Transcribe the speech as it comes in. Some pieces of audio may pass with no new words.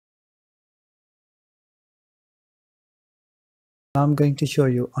I'm going to show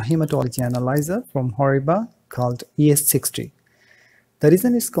you a hematology analyzer from Horiba called ES60. The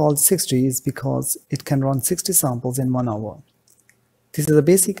reason it's called 60 is because it can run 60 samples in 1 hour. This is a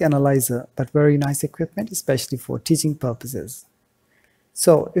basic analyzer but very nice equipment, especially for teaching purposes.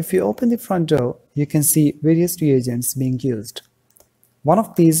 So if you open the front door, you can see various reagents being used. One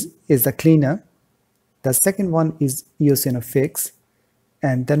of these is the cleaner, the second one is eosinophics,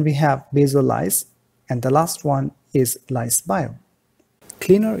 and then we have basolyse, and the last one is lyse bio.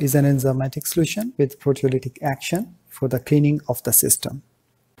 Cleaner is an enzymatic solution with proteolytic action for the cleaning of the system.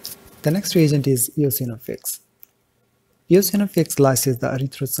 The next reagent is eosinophics. Eosinophics lyses the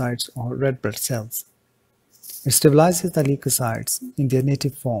erythrocytes or red blood cells. It stabilizes the leukocytes in their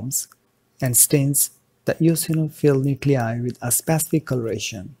native forms and stains the eosinophil nuclei with a specific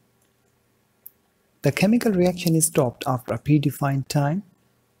coloration. The chemical reaction is stopped after a predefined time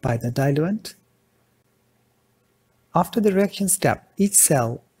by the diluent. After the reaction step, each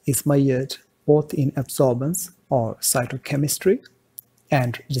cell is measured both in absorbance or cytochemistry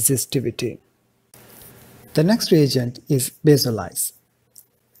and resistivity. The next reagent is basolyse.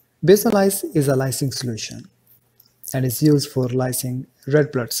 Basolyse is a lysing solution and is used for lysing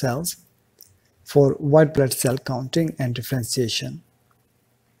red blood cells for white blood cell counting and differentiation.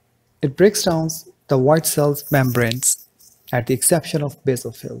 It breaks down the white cell's membranes at the exception of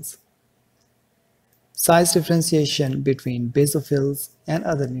basophils. Size differentiation between basophils and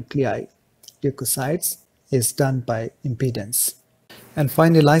other nuclei, leukocytes, is done by impedance. And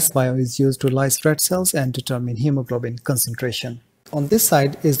finally, lyse bio is used to lyse red cells and determine hemoglobin concentration. On this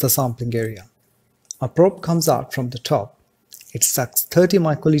side is the sampling area. A probe comes out from the top. It sucks 30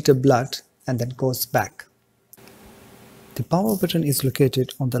 microliter blood and then goes back. The power button is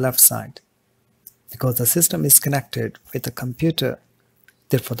located on the left side. Because the system is connected with a computer,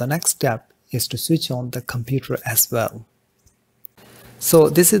 therefore the next step is to switch on the computer as well. So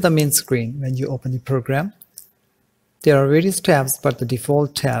this is the main screen when you open the program. There are various tabs, but the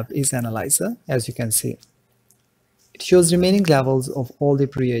default tab is Analyzer, as you can see. It shows remaining levels of all the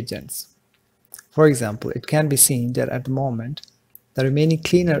reagents. For example, it can be seen that at the moment, the remaining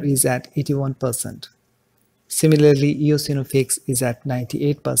cleaner is at 81%. Similarly, eosinophics is at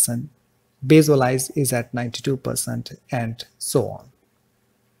 98%, basolyse is at 92%, and so on.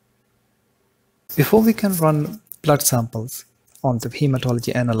 Before we can run blood samples on the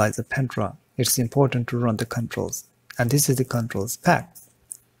hematology analyzer Pentra, it's important to run the controls, and this is the controls pack.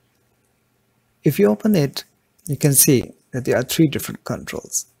 If you open it, you can see that there are 3 different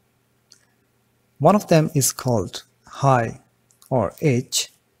controls. One of them is called high or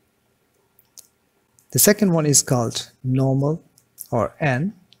H. The second one is called normal or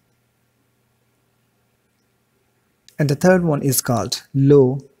N. And the third one is called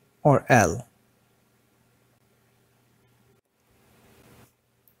low or L.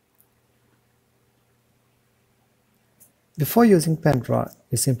 Before using Pentra,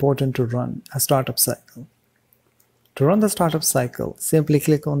 it's important to run a startup cycle. To run the startup cycle, simply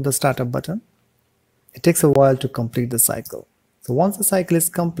click on the startup button. It takes a while to complete the cycle. So once the cycle is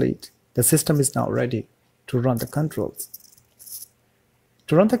complete, the system is now ready to run the controls.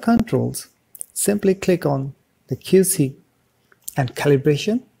 To run the controls, simply click on the QC and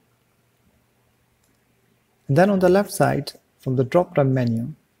calibration. And then on the left side, from the drop-down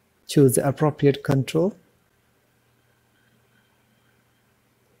menu, choose the appropriate control.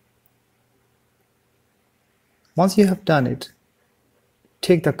 Once you have done it,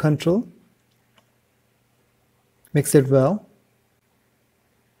 take the control, mix it well,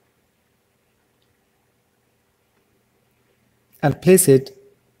 and place it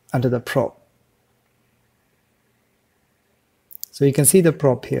under the probe. So you can see the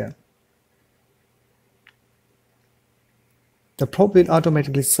probe here. The probe will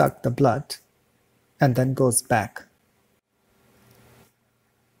automatically suck the blood and then goes back.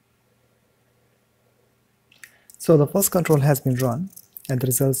 So the first control has been run and the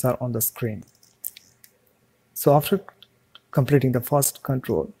results are on the screen. So after completing the first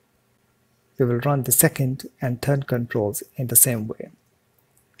control, we will run the second and third controls in the same way.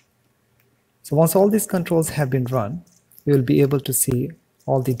 So once all these controls have been run, you will be able to see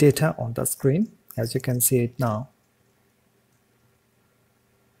all the data on the screen, as you can see it now.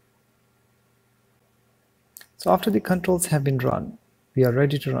 So after the controls have been run, we are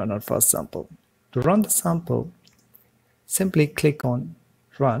ready to run our first sample. To run the sample, simply click on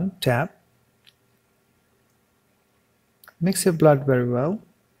Run tab. Mix your blood very well.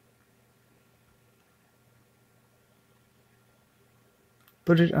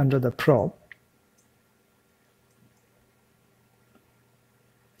 Put it under the probe.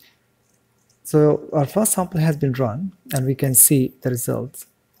 So our first sample has been run and we can see the results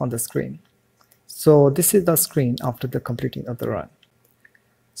on the screen. So this is the screen after the completing of the run.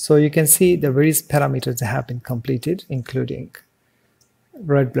 So you can see the various parameters that have been completed, including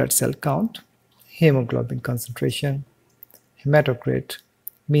red blood cell count, hemoglobin concentration, hematocrit,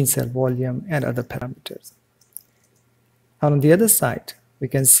 mean cell volume, and other parameters. And on the other side, we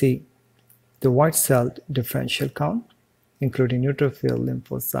can see the white cell differential count, including neutrophil,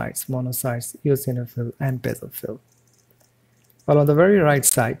 lymphocytes, monocytes, eosinophil, and basophil. While on the very right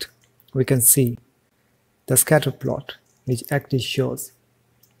side, we can see the scatter plot, which actually shows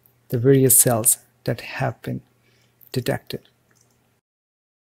the various cells that have been detected.